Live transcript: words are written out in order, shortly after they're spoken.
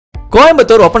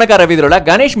கோயம்புத்தூர் ஒப்பனக்கார வீதியில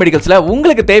கணேஷ் மெடிக்கல்ஸ்ல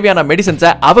உங்களுக்கு தேவையான மெடிசன்ஸ்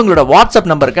அவங்களோட வாட்ஸ்அப்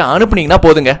நம்பருக்கு அனுப்புனீங்கன்னா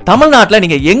போதுங்க. தமிழ்நாட்டுல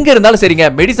நீங்க எங்க இருந்தாலும் சரிங்க,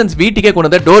 மெடிசன்ஸ் வீட்டுக்கே கொண்டு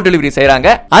வந்து டோர் டெலிவரி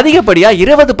செய்றாங்க. அதிகப்படியா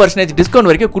 20% டிஸ்கவுண்ட்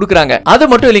வரைக்கும் கொடுக்குறாங்க. அது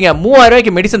மட்டும் இல்லைங்க, 3000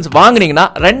 ரூபாய்க்கு மெடிசன்ஸ் வாங்குனீங்கன்னா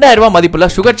 2000 ரூபாய் மதிப்புள்ள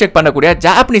சுகர் செக் பண்ணக்கூடிய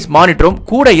ஜாப்பனீஸ் மானிட்டரும்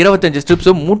கூட 25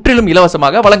 ஸ்ட்ரிப்ஸும் முற்றிலும்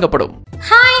இலவசமாக வழங்கப்படும்.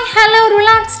 Hi hello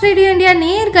relax radio India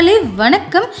நேயர்களே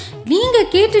வணக்கம். நீங்க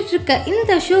கேட்டுட்டு இருக்க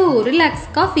இந்த show relax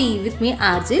coffee with me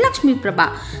RJ Lakshmi Prabha.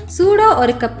 சூடா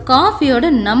ஒரு கப் காஃபியோட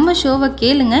நம்ம ஷோவை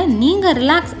கேளுங்க. நீங்க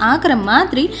ரிலாக்ஸ் ஆகிற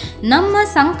மாதிரி நம்ம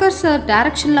சங்கர் சார்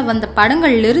டைரக்ஷன்ல வந்த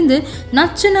படங்கள்ல இருந்து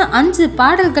நச்சுன்னு 5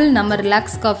 பாடல்கள் நம்ம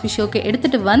ரிலாக்ஸ் காஃபி ஷோக்கு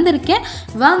எடுத்துட்டு வந்திருக்கேன்.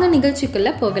 வாங்க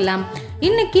நிகழ்ச்சிக்குள்ள போகலாம்.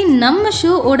 இன்னைக்கு நம்ம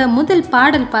ஷோவோட முதல்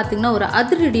பாடல் பார்த்தீங்கன்னா ஒரு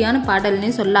அதிரடியான பாடல்னே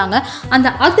சொல்லாங்க. அந்த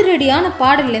அதிரடியான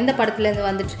பாடல் எந்த படத்துலேருந்து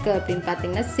வந்துட்டு இருக்கு அப்படின்னு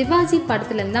பார்த்தீங்கன்னா சிவாஜி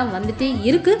படத்துலேருந்து தான் வந்துட்டே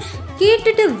இருக்கு.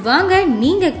 கேட்டுட்டு வாங்க.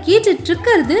 நீங்கள் கேட்டுட்டு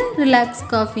இருக்கிறது ரிலாக்ஸ்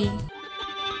காஃபி.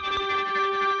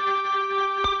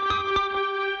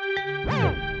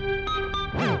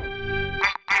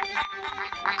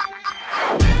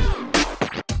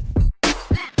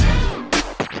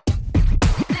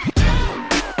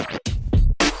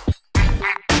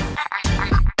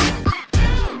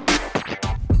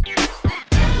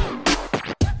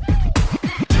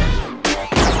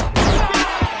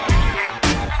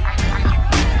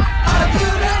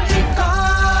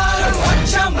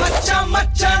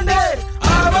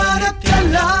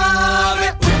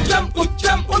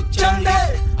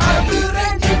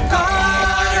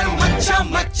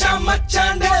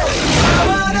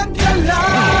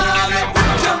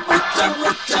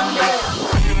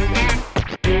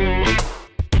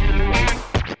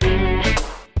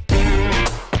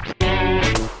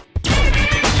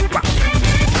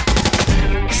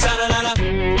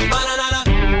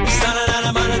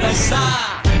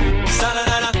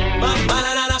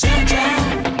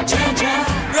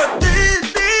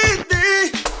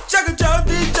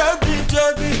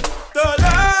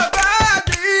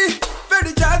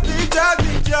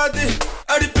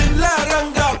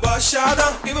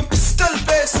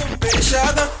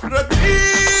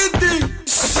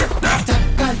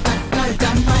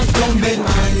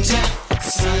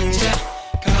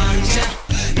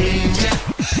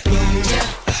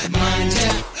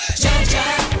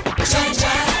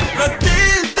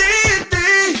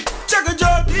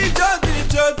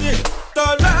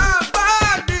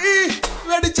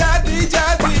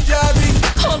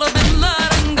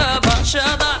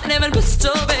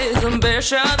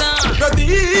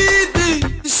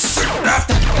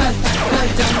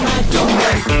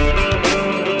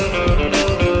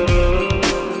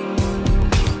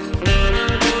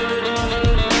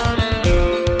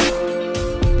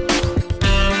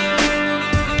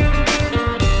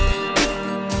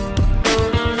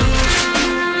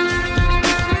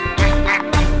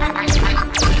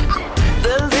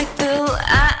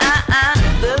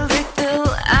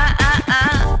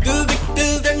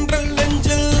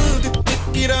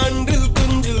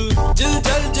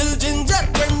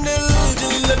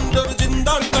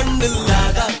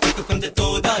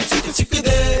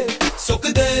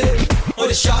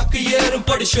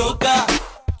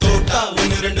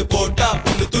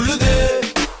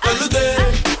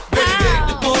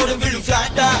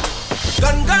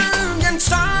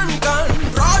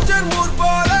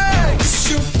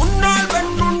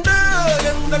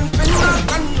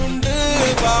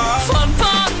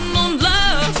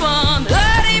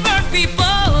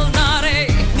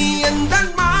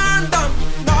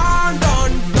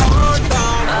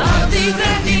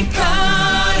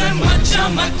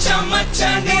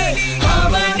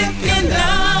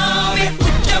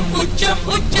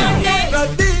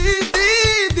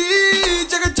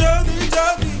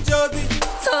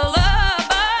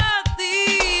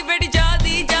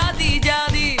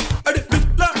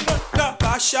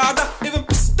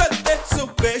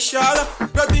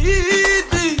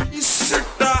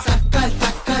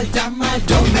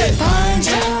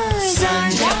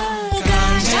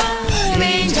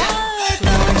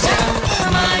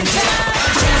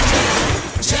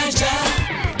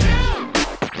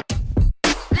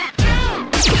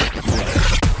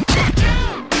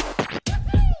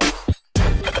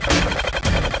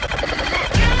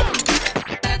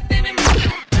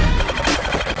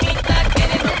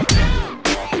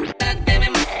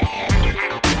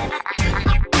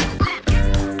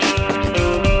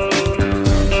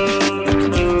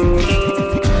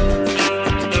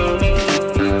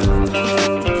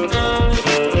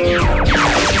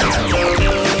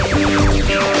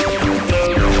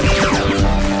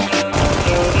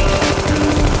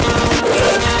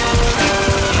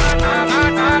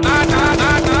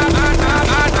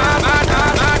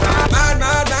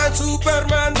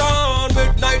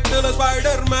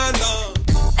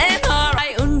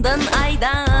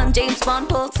 James Bond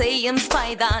போல் செய்யும்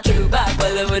spy தான் ரூபா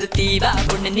போல ஒரு தீவா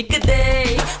பொண்ணு நிக்குதே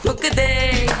முக்குதே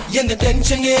எந்த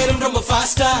டென்ஷன் ஏறும் ரொம்ப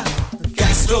ஃபாஸ்டா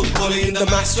கேஸ்ட்ரோ போல இந்த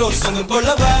மாஸ்ட்ரோ சொங்க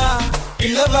போலவா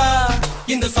இல்லவா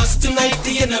இந்த ஃபர்ஸ்ட் நைட்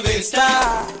என்ன வேஸ்டா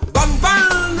பன்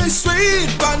பன்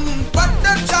ஸ்வீட் பன்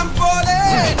பட்டர் சாம்போலே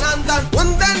நான் தான்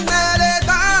உந்தன் மேலே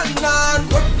தான் நான்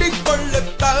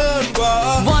ஒட்டிக்கொள்ளத்தான் வா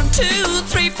 1 2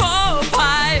 3 4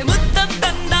 5 முத்தம்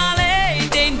தந்தாலே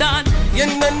தேந்தான்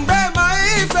என் நண்பே மை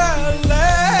ஃபெல்லே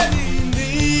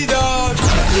நீதான்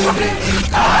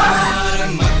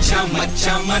மச்சான்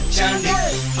மச்சான் மச்சான்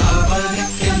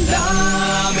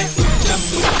அவனுக்கெல்லாமே உச்சம்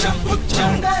உச்சம்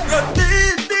உச்சம்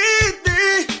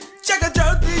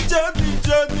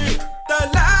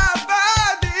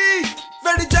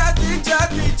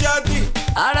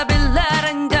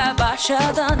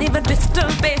Shadan even pistol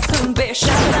பேசும்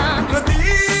பேஷாதான்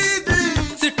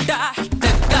சுட்டா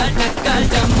டக்கல் டக்கல்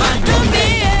டமாட்டுமே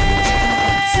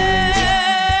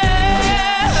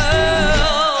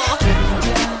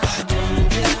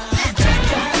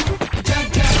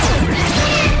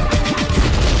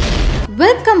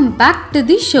welcome back to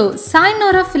the show.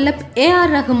 சாய்னோரா Philip,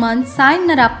 AR Rahman,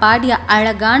 சாய்னரா பாடிய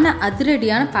அழகான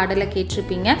அதிரடியான பாடலை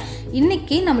கேட்டிருப்பீங்க.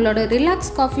 இன்றைக்கி நம்மளோட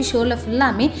ரிலாக்ஸ் காஃபி ஷோவில்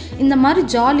ஃபுல்லாமே இந்த மாதிரி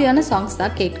ஜாலியான சாங்ஸ்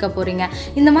தான் கேட்க போகிறீங்க.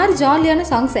 இந்த மாதிரி ஜாலியான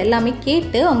சாங்ஸ் எல்லாமே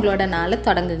கேட்டு உங்களோட நாளை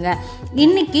தொடங்குங்க.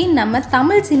 இன்றைக்கி நம்ம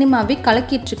தமிழ் சினிமாவை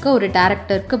கலக்கிட்டுருக்க ஒரு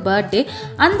டேரக்டருக்கு பர்த்டே.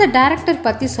 அந்த டேரக்டர்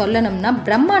பற்றி சொல்லணும்னா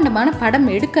பிரம்மாண்டமான படம்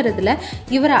எடுக்கிறதுல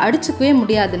இவரை அடிச்சுக்கவே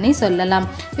முடியாதுன்னே சொல்லலாம்.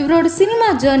 இவரோட சினிமா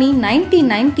ஜேர்னி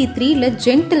 1993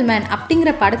 ஜென்டில்மேன்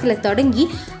அப்படிங்கிற படத்தில் தொடங்கி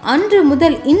அன்று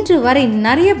முதல் இன்று வரை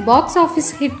நிறைய பாக்ஸ் ஆஃபீஸ்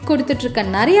ஹிட் கொடுத்துட்ருக்க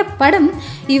நிறைய படம்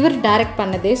இவர் டைரக்ட்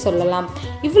பண்ணதே சொல்லலாம்.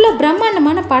 இவ்வளோ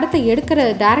பிரம்மாண்டமான படத்தை எடுக்கிற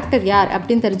டைரக்டர் யார்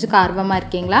அப்படின்னு தெரிஞ்சுக்க ஆர்வமாக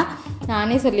இருக்கீங்களா?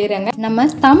 நானே சொல்லிடுறேங்க. நம்ம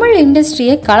தமிழ்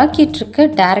இண்டஸ்ட்ரியை கலக்கிட்டு இருக்க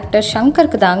டைரக்டர்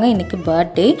சங்கருக்கு தாங்க இன்னைக்கு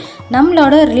பர்த்டே.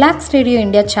 நம்மளோட ரிலாக்ஸ் ரேடியோ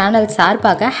இந்தியா சேனல்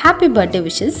சார்பாக ஹாப்பி பர்த்டே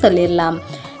விஷஸ் சொல்லிடலாம்.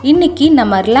 இன்னைக்கு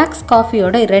நம்ம ரிலாக்ஸ்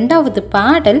காஃபியோட 2வது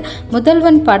பாடல்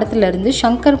முதல்வன் படத்திலிருந்து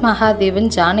சங்கர் மகாதேவன்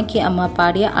ஜானகி அம்மா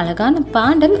பாடிய அழகான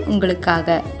பாடல்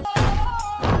உங்களுக்காக.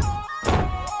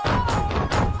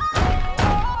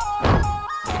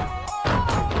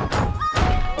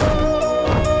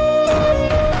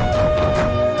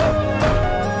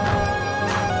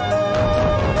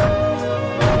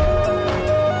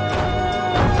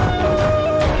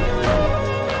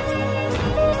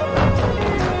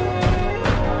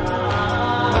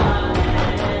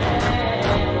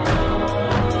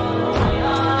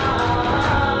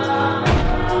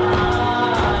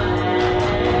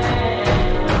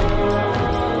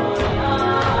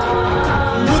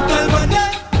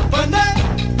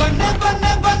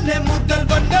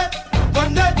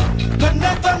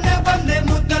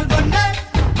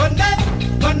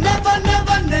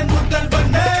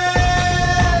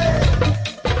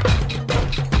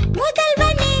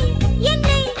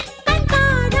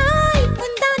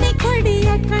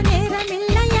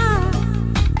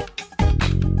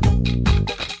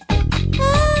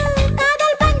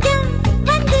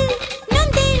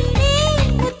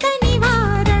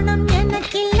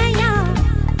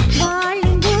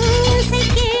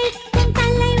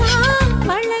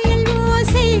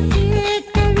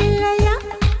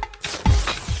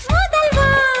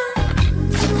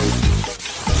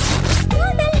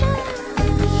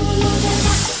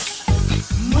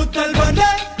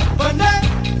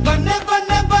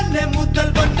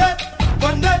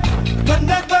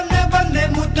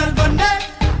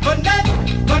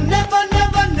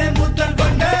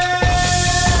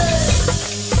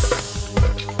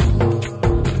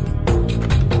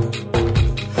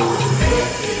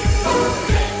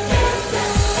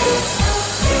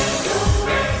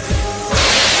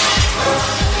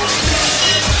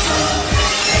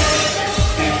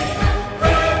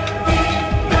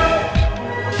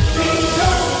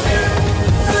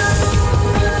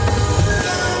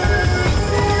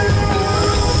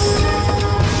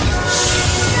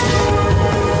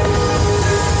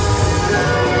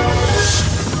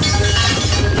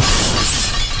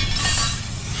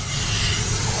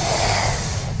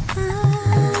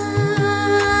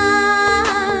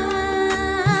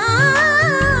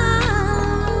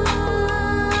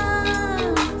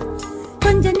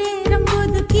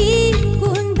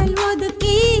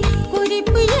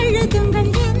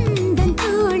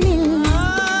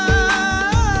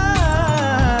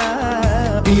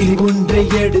 ஒன்றை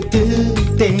எடுத்து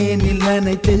தேனில்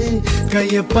நனைத்து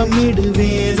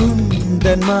கையப்பமிடுவேனும்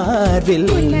தன் மார்பில்.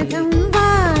 உலகம்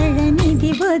வாழ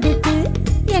நிதி ஒதுக்கு,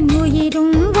 என்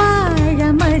உயிரும் வாழ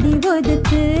மடி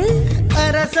ஒதுக்கு.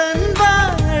 அரசன்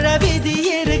வாழ விதி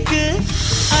இருக்கு,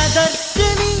 அதற்கு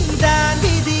நீதான்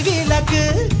விதி விலக்கு.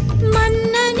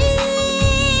 மன்னனே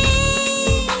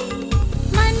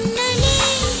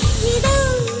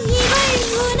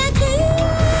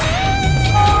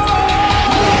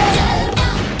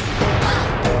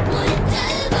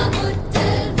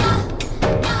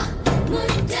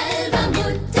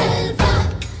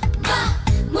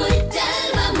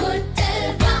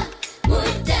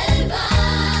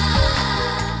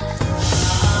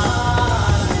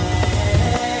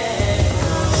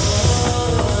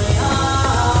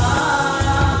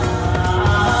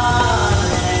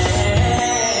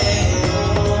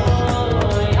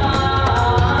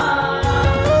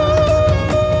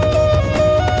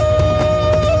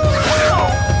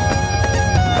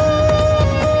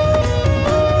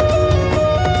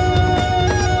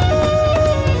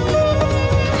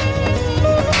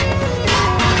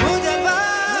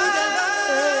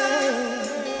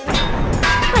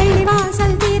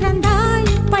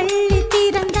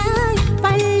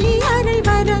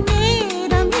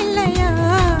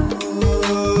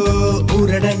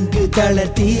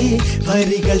தளர்த்தி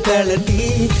வரிகள் தளர்த்தி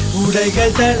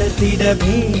உடைகள் தளர்த்திட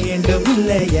வேண்டும்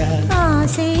இல்லையா?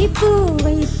 ஆசை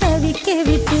பூவை தவிக்க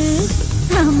விட்டு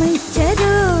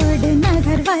அமைச்சரோடு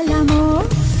நகர்வலமோ?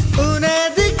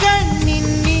 உனது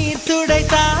கண்ணின் நீர்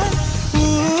துடைத்தால்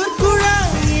ஊர்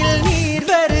குழாயில் நீர்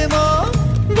வருமோ?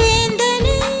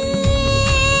 வேந்தனே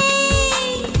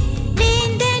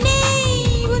வேந்தனே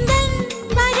உந்தன்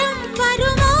வரம்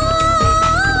வருமோ?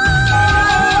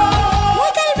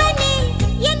 முதல்வனே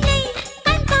என்னை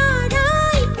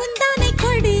கண்பாராய் உந்தனை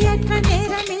கொடியற்ற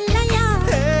நேரமில்லையா?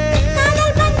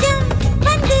 காதல் பஞ்சம்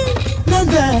வந்து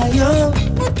நந்தாயோ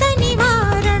முத்த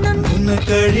நிவாரணம் உன்னை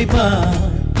கழிப்பா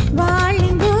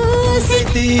வாழின் ஓசை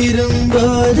தீரும்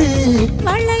போது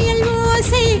வளையல்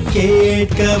ஓசை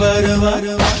கேட்க வருவார்.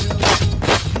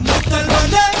 முத்தல்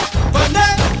வந்தே வந்தே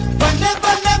வந்தே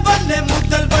வந்தே வந்தே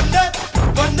முத்தல் வந்தே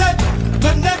வந்தே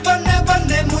வந்தே வந்தே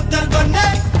வந்தே முத்தல் வந்தே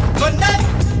வந்தே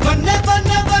வந்தே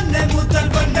வந்தே வந்தே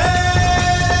முத்தல் வந்தே.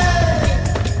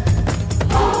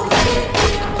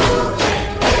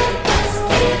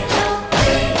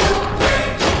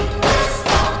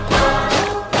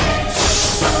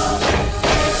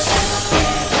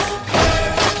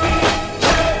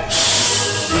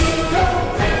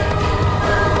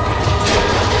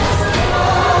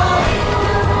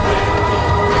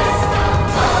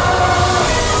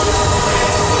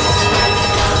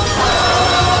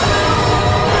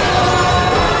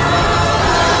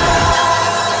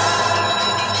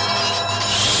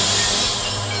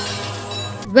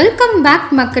 வெல்கம் பேக்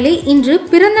மக்களே. இன்று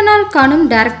பிறந்தநாள் காணும்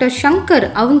டைரக்டர் சங்கர்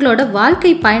அவங்களோட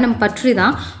வாழ்க்கை பயணம் பற்றி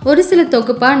தான் ஒரு சில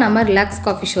தொகுப்பாக நம்ம ரிலாக்ஸ்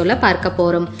காஃபி ஷோவில் பார்க்க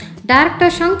போகிறோம்.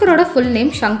 டைரக்டர் சங்கரோட ஃபுல்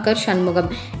நேம் சங்கர் சண்முகம்.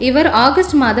 இவர்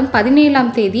ஆகஸ்ட் மாதம்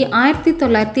 17ஆம் தேதி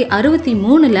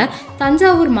 1963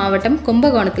 தஞ்சாவூர் மாவட்டம்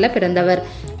கும்பகோணத்தில் பிறந்தவர்.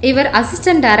 இவர்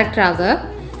அசிஸ்டன்ட் டைரக்டராக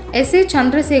எஸ்.ஏ.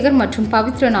 சந்திரசேகர் மற்றும்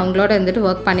பவித்ரன் அவங்களோட வந்துட்டு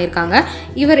ஒர்க் பண்ணியிருக்காங்க.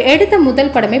 இவர் எடுத்த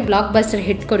முதல் படமே பிளாக் பஸ்டர்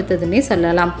ஹிட் கொடுத்ததுன்னே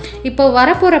சொல்லலாம். இப்போ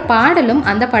வரப்போகிற பாடலும்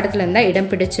அந்த படத்துலேருந்து தான்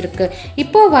இடம் பிடிச்சிருக்கு.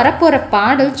 இப்போ வரப்போகிற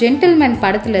பாடல் ஜென்டில்மேன்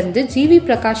படத்துலேருந்து ஜிவி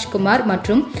பிரகாஷ்குமார்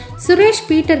மற்றும் சுரேஷ்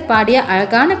பீட்டர் பாடிய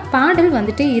அழகான பாடல்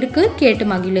வந்துட்டு இருக்கு. கேட்டு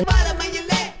மகிழுங்க.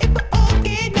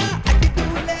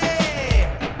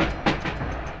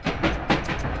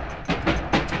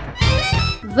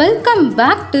 Welcome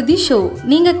back to the show.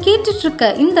 நீங்கள் கேட்டுட்ருக்க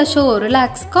இந்த show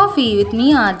relax coffee with me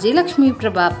RJ Lakshmi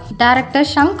Prabha. Director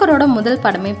சங்கரோட முதல்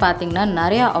படமே பார்த்தீங்கன்னா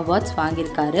நிறையா அவார்ட்ஸ்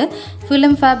வாங்கியிருக்காரு.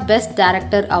 Filmfare best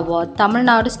director award,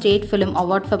 Tamil Nadu state film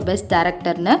award for best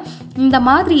டைரக்டர்னு இந்த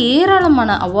மாதிரி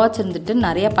ஏராளமான அவார்ட்ஸ் இருந்துட்டு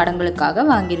நிறைய படங்களுக்காக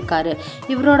வாங்கியிருக்காரு.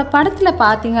 இவரோட படத்தில்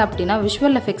பார்த்தீங்க அப்படின்னா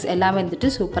விஷுவல் எஃபெக்ட்ஸ் எல்லாமே வந்துட்டு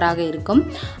சூப்பராக இருக்கும்.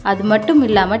 அது மட்டும்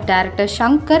இல்லாமல் director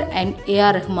Shankar and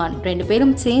AR Rahman 2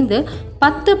 பேரும் சேர்ந்து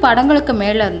 10 படங்களுக்கு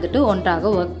மேலே இருந்துட்டு ஒன்றாக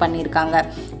ஒர்க் பண்ணியிருக்காங்க.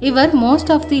 இவர்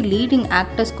most of the leading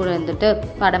actors கூட இருந்துட்டு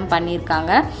படம்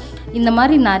பண்ணியிருக்காங்க. இந்த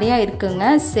மாதிரி நிறையா இருக்குங்க.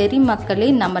 சரி மக்களே,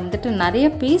 நம்ம வந்துட்டு நிறைய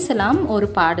பேசலாம் ஒரு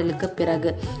பாடலுக்கு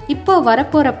பிறகு. இப்போ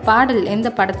வரப்போகிற பாடல்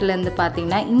எந்த படத்துலேருந்து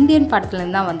பார்த்தீங்கன்னா இந்தியன்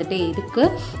படத்துலேருந்து தான் வந்துட்டு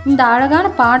இருக்குது. இந்த அழகான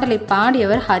பாடலை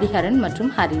பாடியவர் ஹரிஹரன்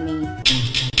மற்றும் ஹரிணி.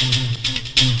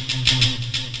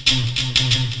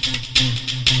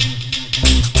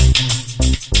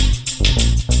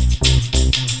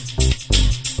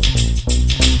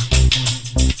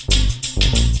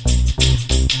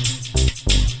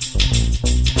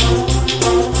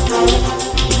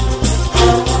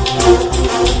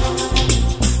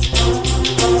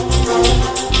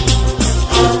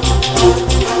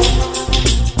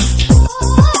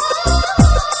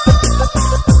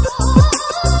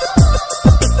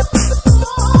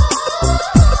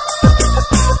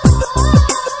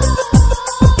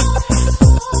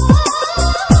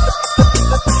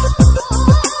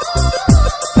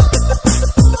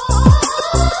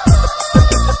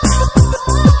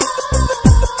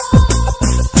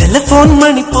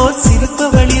 மணி போல் சிரிப்பு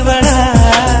வழிவடா,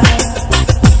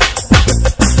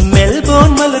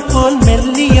 மெல்போன் மலர் போல்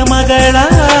மெல்லிய மகளா,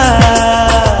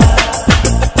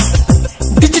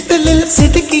 டிஜிட்டலில்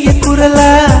செதுக்கிய குரலா,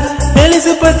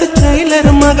 எலிசபெத்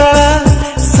டெய்லர் மகளா,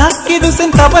 சாக்கிர்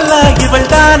ஹுசைன் தபலா இவள்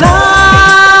தானா?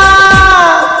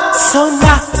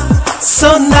 சோனா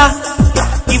சோனா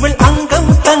இவள்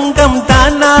அங்கம் தங்கம்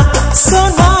தானா?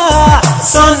 சோனா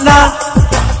சோனா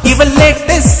இவள்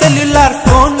லேட்டஸ்ட் செல்லுலார்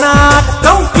போனா?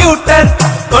 கம்ப்யூட்டர்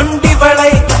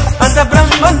கொண்டிவளை அந்த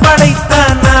பிரம்மன்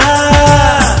படைத்தானா?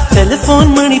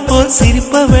 டெலிபோன் மணி போல்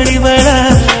சிரிப்ப வெளிவளா,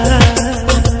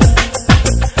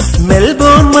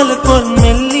 மெல்போன் மலர் போல்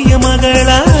மெல்லிய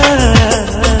மகளா.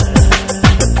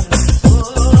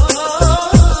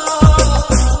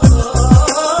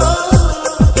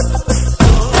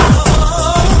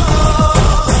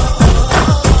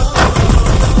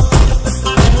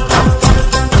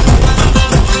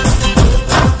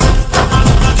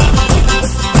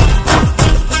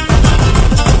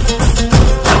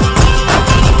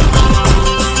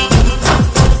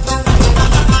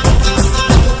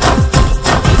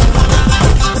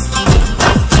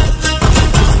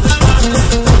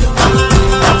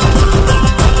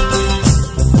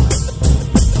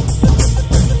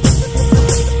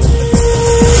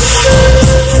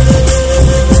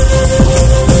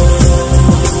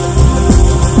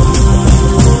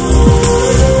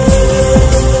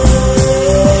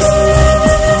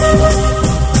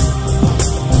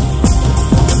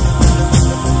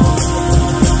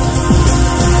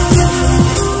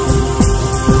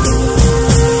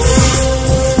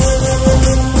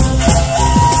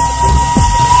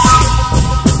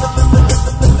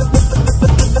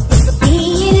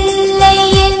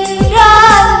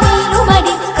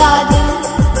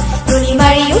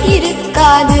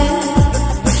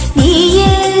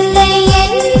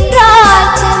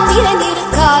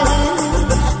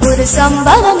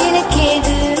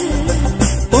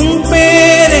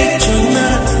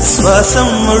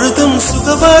 சுவாசம் முழுதும்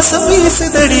சுகவாசம்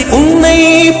வீசுதடி உன்னை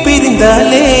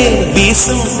பிரிந்தாலே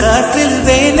வீசும் காற்றில்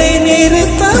வேலை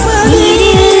நிறுத்தவளே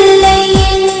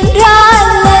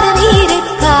என்றால் அருவி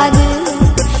இருக்காது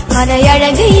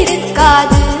மலையழகு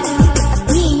இருக்காது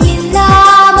நீ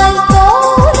இல்லாமல்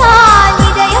போனால்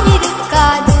இதயம்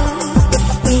இருக்காது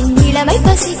என் இளமை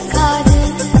பசிக்காது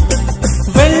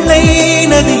வெள்ளை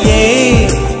நதியே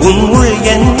உன் உள்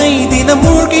என்னை தினம்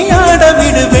மூழ்கியாட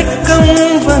விடு வெட்கம்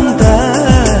வந்தா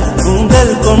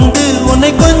உங்கள் கொண்டு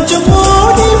உன்னை கொஞ்சம்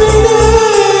ஓடிவிடு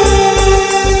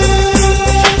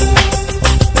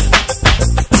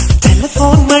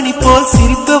டெலிபோன் மணி போல்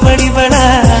சிரிப்பு வடிவடா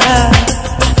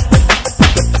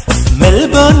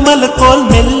மெல்போர்ன் மலர் போல்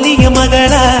மெல்லிய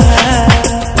மகளா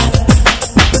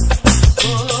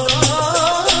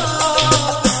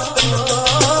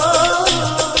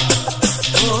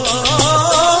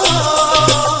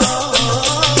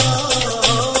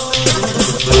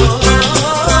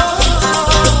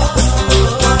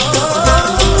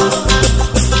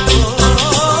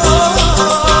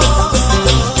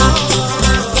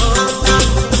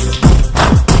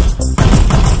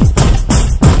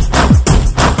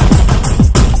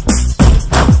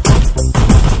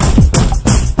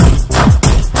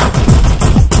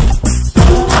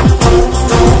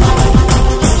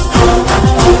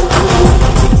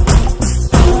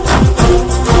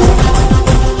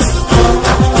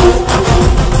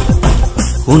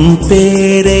உன்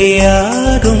பேரை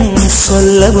யாரும்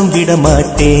சொல்லவும்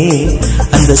விடமாட்டேன்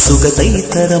அந்த சுகத்தை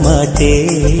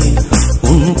தரமாட்டேன்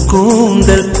உன்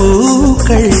கூந்தல்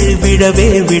பூக்கள் விடவே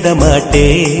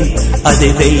விடமாட்டேன்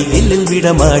அதை வெயிலில்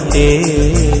விடமாட்டேன்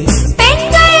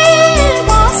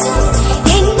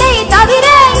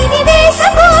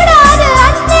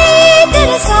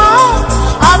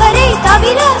அவரை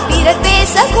தவிர பிறர்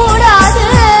பேசக்கூடாது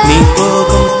நீ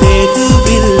போகும்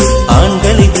தெருவில்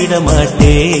ஆண்களை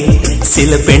விடமாட்டே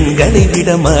சில பெண்களை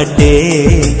விடமாட்டே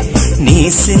நீ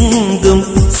சிந்தும்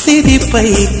சிரிப்பை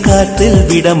காற்றில்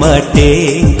விடமாட்டே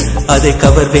அதை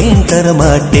கவர்வேன்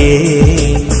தரமாட்டே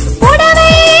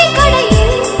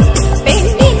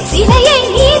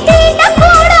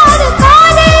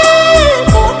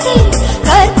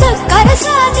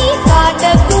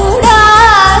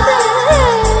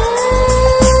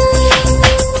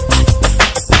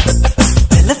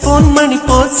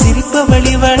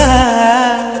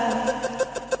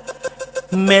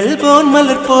மெல்போர்ன்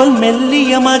மலர் போல்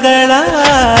மெல்லிய மகளா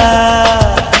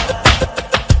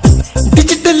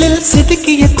டிஜிட்டலில்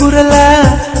செதுக்கிய குரலா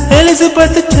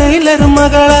எலிசபெத் டெய்லர்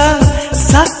மகளா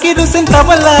சாக்கிர் ஹுசைன்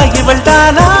தபலா இவள்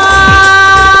தானா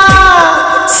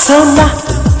சோனா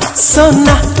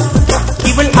சோனா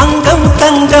இவள் அங்கம்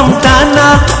தங்கம் தானா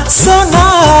சோனா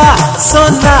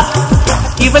சோனா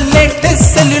இவள் லேட்டஸ்ட்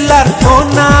செல்லுலார்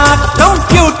போனா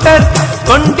கம்ப்யூட்டர்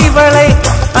கொண்டிவளை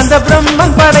அந்த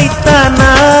பிரம்மன்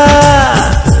படைத்தானா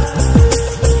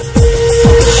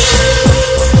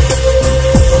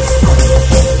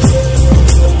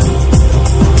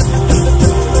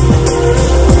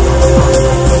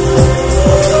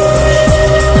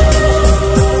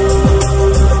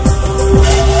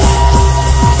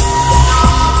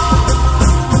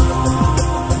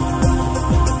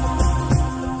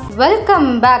வெல்கம்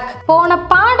பேக். போன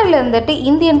பாடல் இருந்துட்டு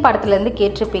இந்தியன் படத்துலேருந்து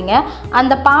கேட்டிருப்பீங்க.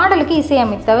 அந்த பாடலுக்கு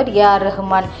இசையமைத்தவர் ஏஆர்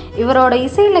ரஹ்மான். இவரோட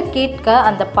இசையில் கேட்க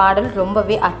அந்த பாடல்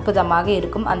ரொம்பவே அற்புதமாக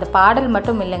இருக்கும். அந்த பாடல்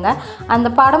மட்டும் இல்லைங்க, அந்த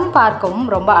படம் பார்க்கவும்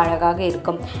ரொம்ப அழகாக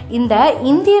இருக்கும். இந்த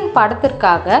இந்தியன்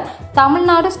படத்திற்காக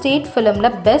தமிழ்நாடு ஸ்டேட்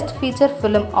ஃபிலிமில் பெஸ்ட் ஃபீச்சர்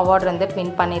ஃபிலிம் அவார்டு வந்துட்டு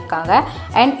வின் பண்ணியிருக்காங்க.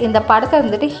 அண்ட் இந்த படத்தை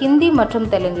வந்துட்டு ஹிந்தி மற்றும்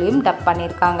தெலுங்குலையும் டப்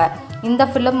பண்ணியிருக்காங்க. இந்த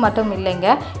ஃபிலிம் மட்டும் இல்லைங்க,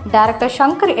 டைரக்டர்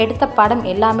சங்கர் எடுத்த படம்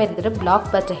எல்லாமே இருந்துட்டு பிளாக்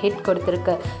பஸ்டர் ஹிட்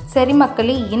கொடுத்துருக்கு. சரி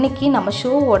மக்களே, இன்னைக்கு நம்ம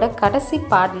ஷோவோட கடைசி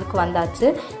பாடலுக்கு வந்தாச்சு.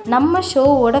 நம்ம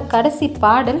ஷோவோட கடைசி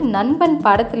பாடல் நண்பன்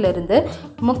படத்திலிருந்து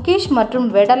முகேஷ் மற்றும்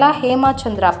வெடலா ஹேமா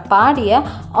சந்திரா பாடிய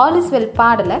ஆல் இஸ் வெல்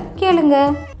பாடலை கேளுங்க.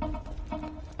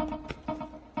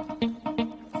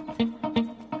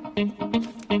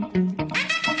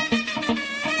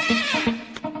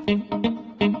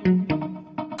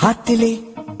 ஹார்ட்டிலே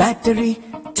பேட்டரி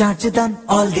சார்ஜ் தான்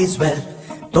ஆல் இஸ் வெல்.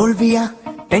 தோல்வியா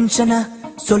டென்ஷனா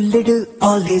சொல்லிடு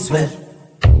all is well.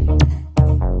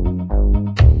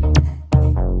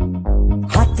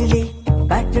 ஹார்ட்டிலே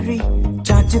battery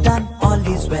charge தான் ஆல்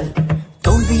இஸ் வெல்.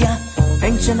 தோல்வியா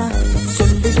டென்ஷனா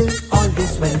சொல்லிடு ஆல்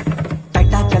இஸ் வெல்.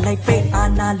 டைட்டாக்க லைஃபே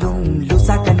ஆனாலும்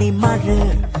லூசாக்க நீ மாறு.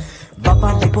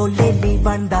 பபாலை போலே நீ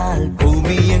வந்தால்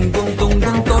பூமி எங்கும்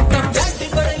தொங்கும் தோட்டம்.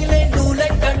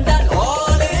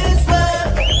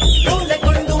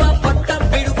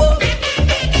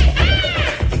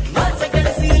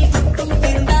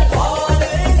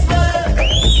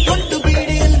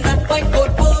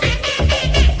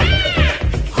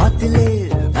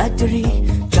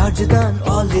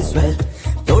 well.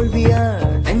 தோல்வியா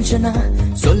டென்ஷனா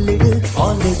சொல்லிடு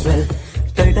all is well.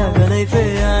 தடகளை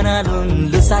ஆனாலும்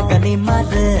லுசாக்க நீ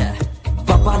மாறு.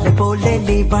 பப்பாலை போலே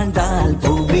நீ வாழ்ந்தால்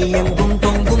பூமி எங்கும்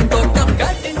தொங்கும் தோட்டம்.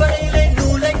 காட்டின் வழியிலே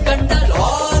நூலை கண்டால்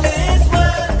all is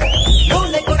well.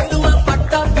 நூலை கொண்டு வா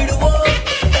பட்டா விடுவோம்.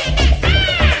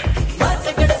 மாச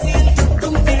கடைசியில்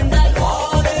சுட்டும் திருந்தால்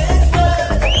all is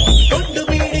well. கொண்டு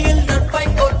வீடியில் நட்பை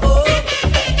கோர்ப்போம்.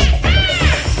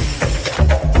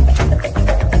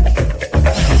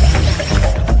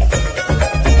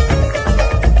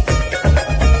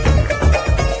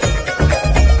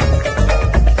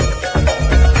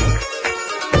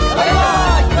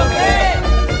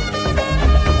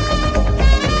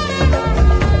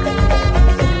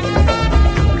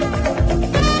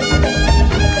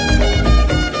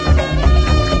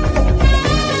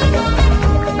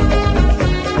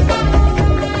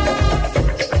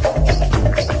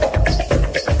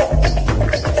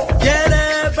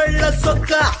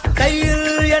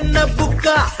 கையில் என்ன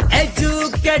புக்கா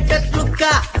எஜுகேட்டட் லுக்கா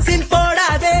சின்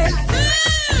போடாதே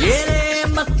ஏரே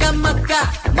மக்கா மக்கா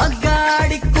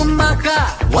மக்காடிக்கும் மக்கா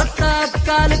ஒத்தா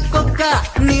காலு கொக்கா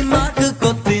நீ மாட்டு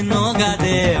கொத்தி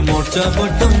நோகாதே மோட்ச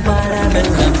மட்டும்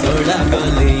பாரவெல்லாம் சோடா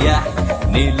கோலியா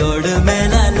நீ லோடு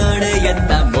மேல லோடு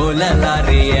எத்த மூல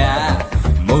லாரியா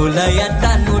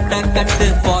மூலையத்தான் மூட்டை கட்டு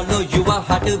ஃபாலோ யுவர்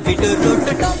ஹார்ட் விட்டு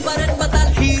ரூட் டம்பர்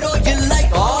என்பதால் ஹீரோ இல்லை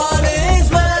all is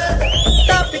well.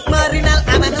 டாபிக் மாறினால்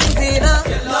அவனும் ஜீரோ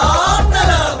எல்லாம்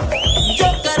நலம்.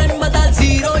 ஜோக்கர் என்பதால்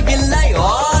ஜீரோ இல்லை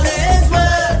all is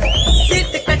well.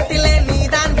 சீட்டு கட்டிலே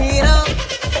நீதான் ஹீரோ.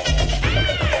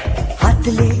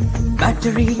 ஹார்ட்டிலே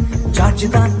பேட்டரி சார்ஜ்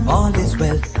தான் all is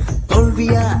well.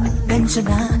 தோல்வியா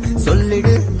டென்ஷனா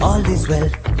சொல்லிடு all is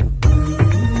well.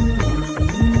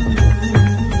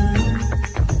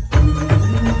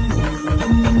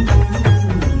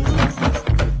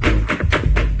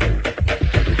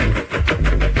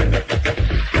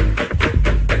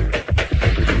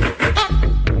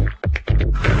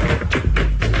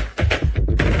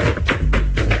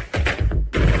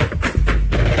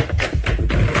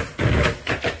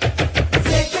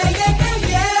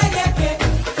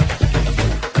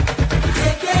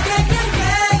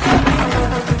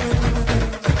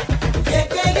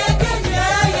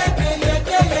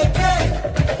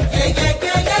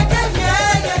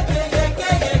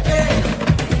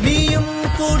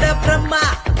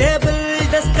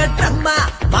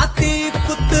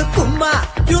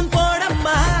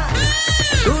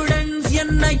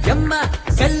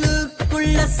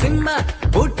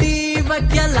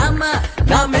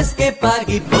 நாம் எஸ்கேப்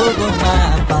ஆகி போகுமா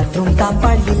பாத்ரூம்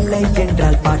தாப்பாள் இல்லை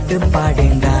என்றால் பாட்டு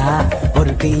பாடேண்டா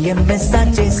ஒரு டிஎம்எஸ்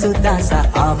ஆச்சே சுதாசா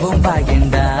ஆவும்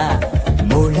பாயேண்டா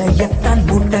மூளையத்தான்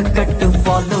மூட்டை கட்டு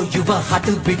ஃபாலோ யுவர்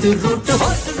ஹார்ட் விட்டு ரூட்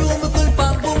ஹாட் ரூமுக்குள்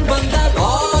பாம்பும் வந்தால்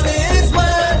all is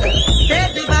well.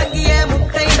 கேட்டு வாங்கிய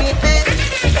முட்டை நீட்டே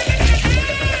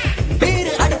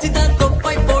பேரு அடிச்சுதான்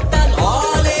தொப்பை போட்டால்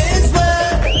all is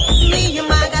well.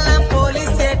 நீயும் ஆகலாம்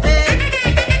போலீஸ் சேட்டே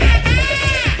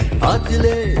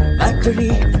ஹார்ட்டிலே பேட்டரி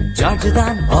சார்ஜ்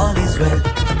தான் all is well.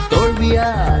 தோல்வியா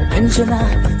டென்ஷனா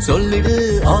சொல்லிடு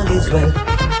all is well.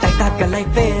 டைட்டாக்க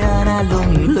லைஃபே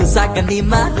ஆனாலும் லுசாக்க நீ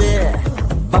மாறு.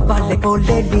 பப்பாலை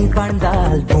போலே நீ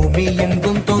வாழ்ந்தால் பூமி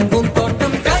எங்கும் தொங்கும்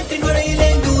தோட்டம். காட்டின் வழியிலே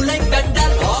நூலை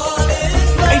கண்டால் all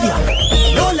is well.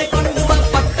 நூலை கொண்டு வா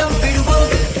பட்டம்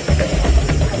விடுவோம்.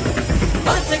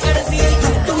 மாச கடைசியில்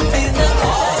சுட்டும் திருந்தால்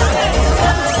all is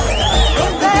well.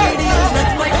 கொண்டு வீடியில்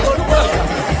நட்பை கொடுப்போம்.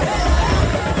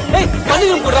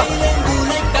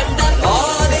 நூலை கண்டால்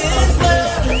all is well.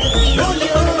 நூலை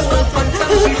கொண்டு வா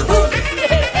பட்டம் விடுவோம்.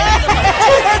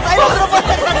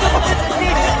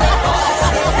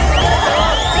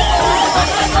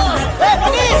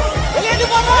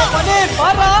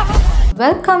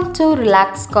 Welcome to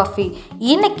relax coffee.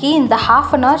 இன்னைக்கு இந்த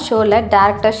ஹாஃப் அன் ஹவர் ஷோவில்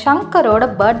டேரக்டர் ஷங்கரோட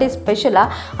பர்த்டே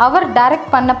ஸ்பெஷலாக அவர்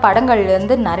டைரக்ட் பண்ண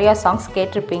படங்கள்லேருந்து நிறையா சாங்ஸ்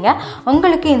கேட்டிருப்பீங்க.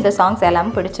 உங்களுக்கு இந்த சாங்ஸ்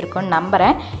எல்லாம் பிடிச்சிருக்குன்னு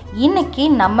நம்புகிறேன். இன்னைக்கு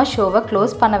நம்ம ஷோவை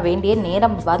க்ளோஸ் பண்ண வேண்டிய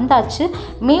நேரம் வந்தாச்சு.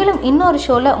 மேலும் இன்னொரு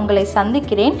ஷோவில் உங்களை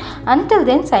சந்திக்கிறேன். Until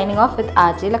then signing off with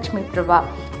RJ Lakshmi Prabha.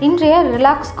 இன்றைய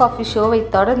ரிலாக்ஸ் காஃபி ஷோவை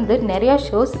தொடர்ந்து நிறையா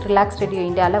ஷோஸ் ரிலாக்ஸ் ரேடியோ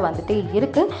இந்தியாவில் வந்துட்டு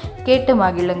இருக்குது. கேட்டு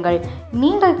மகிழுங்கள்.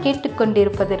 நீங்கள்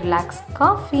கேட்டுக்கொண்டிருப்பது ரிலாக்ஸ்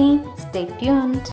காஃபி. Stay tuned.